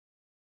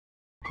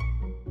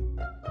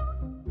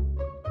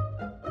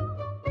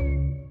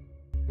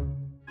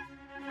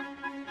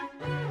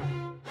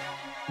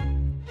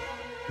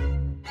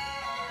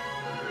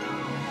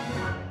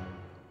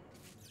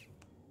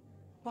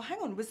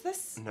on, was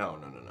this? No.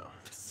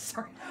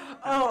 Sorry.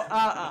 Oh,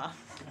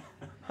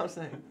 I was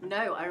saying.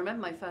 No, I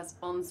remember my first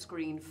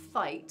on-screen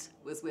fight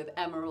was with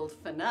Emerald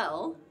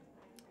Fennell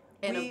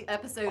in an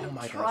episode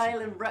of Trial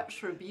and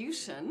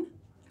Retribution.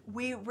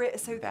 We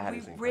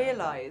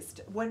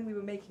realised when we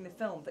were making the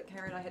film that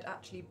Carey and I had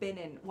actually been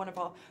in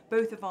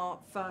both of our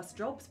first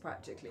jobs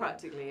practically.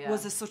 Practically, yeah.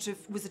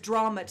 Was a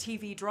drama,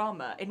 TV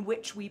drama, in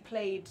which we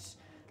played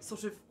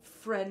sort of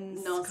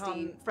friends,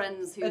 nasty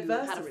friends who had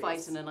a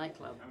fight in a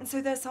nightclub. And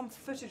so there's some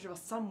footage of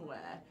us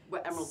somewhere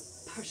where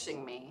Emerald's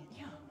pushing me.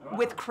 Yeah. Wow.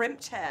 With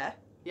crimped hair.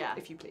 Yeah.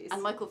 If you please.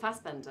 And Michael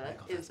Fassbender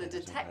is the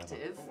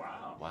detective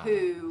Wow.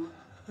 who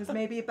was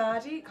maybe a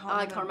baddie.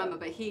 I can't remember,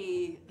 but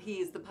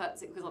he's the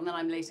person, because then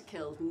I'm later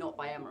killed, not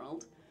by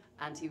Emerald,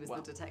 and he was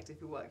the detective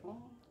who worked.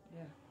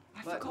 Yeah.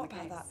 I forgot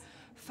about that.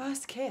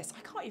 First kiss.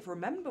 I can't even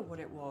remember what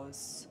it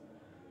was.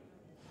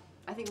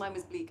 I think mine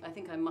was Bleak. I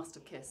think I must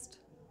have kissed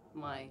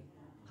my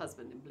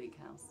husband in Bleak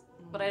House,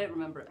 but I don't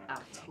remember it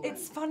at all.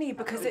 It's funny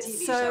because it's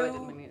TV so. Show I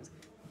did when he was...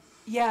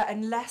 Yeah,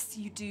 unless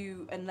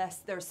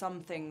there are some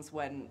things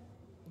when,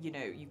 you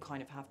know, you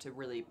kind of have to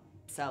really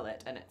sell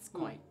it, and it's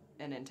quite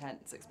an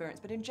intense experience.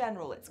 But in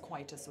general, it's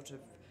quite a sort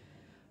of,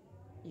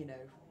 you know,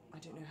 I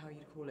don't know how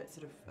you'd call it,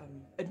 sort of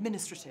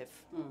administrative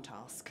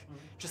task,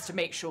 just to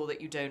make sure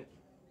that you don't,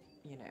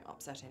 you know,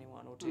 upset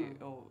anyone or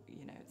or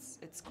you know,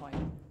 it's quite,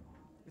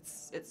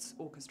 it's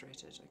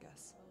orchestrated, I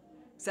guess.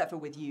 Except for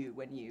with you,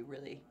 when you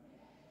really.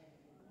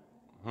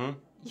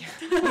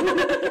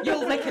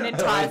 You'll lick an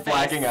entire I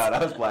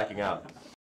was blacking out.